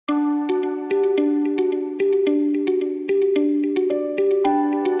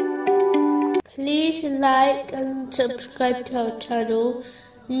like and subscribe to our channel.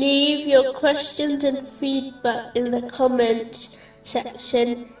 Leave your questions and feedback in the comments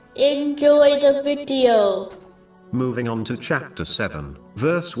section. Enjoy the video. Moving on to chapter 7,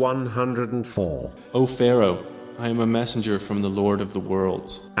 verse 104. O Pharaoh, I am a messenger from the Lord of the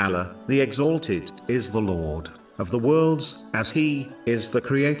worlds. Allah, the Exalted, is the Lord of the worlds, as He is the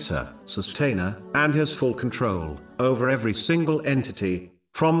Creator, Sustainer, and has full control over every single entity,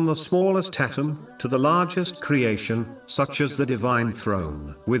 from the smallest atom to the largest creation, such as the divine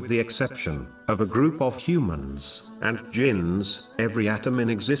throne. With the exception of a group of humans and jinns, every atom in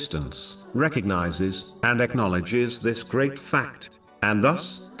existence recognizes and acknowledges this great fact, and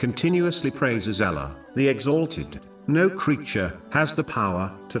thus continuously praises Allah, the Exalted. No creature has the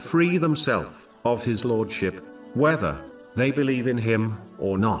power to free themselves of His lordship, whether they believe in Him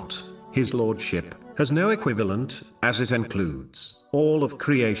or not. His lordship has no equivalent, as it includes all of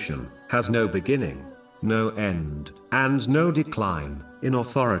creation, has no beginning, no end, and no decline in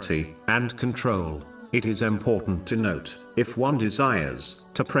authority and control. It is important to note, if one desires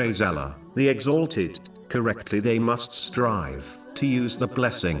to praise Allah, the Exalted, correctly, they must strive to use the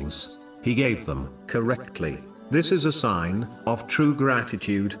blessings He gave them correctly. This is a sign of true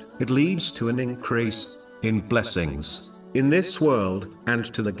gratitude. It leads to an increase in blessings in this world and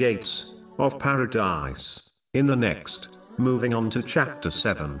to the gates of paradise in the next. Moving on to chapter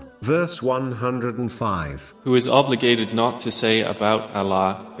 7, verse 105. Who is obligated not to say about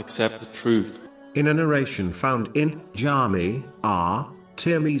Allah except the truth. In a narration found in Jami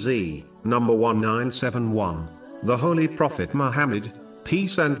Tirmizi, number 1971, the Holy Prophet Muhammad,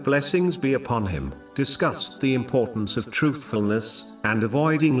 peace and blessings be upon him, discussed the importance of truthfulness and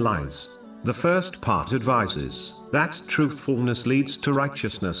avoiding lies. The first part advises that truthfulness leads to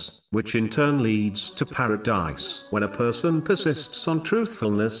righteousness, which in turn leads to paradise. When a person persists on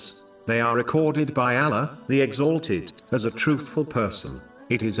truthfulness, they are recorded by Allah, the Exalted, as a truthful person.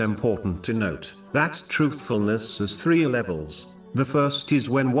 It is important to note that truthfulness has 3 levels. The first is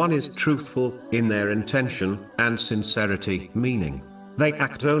when one is truthful in their intention and sincerity, meaning they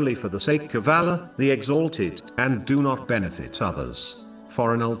act only for the sake of Allah, the Exalted, and do not benefit others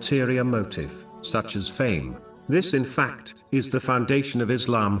for an ulterior motive, such as fame. This in fact is the foundation of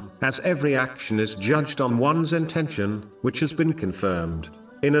Islam, as every action is judged on one's intention, which has been confirmed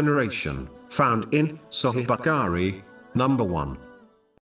in a narration found in Sahih Bukhari, number 1.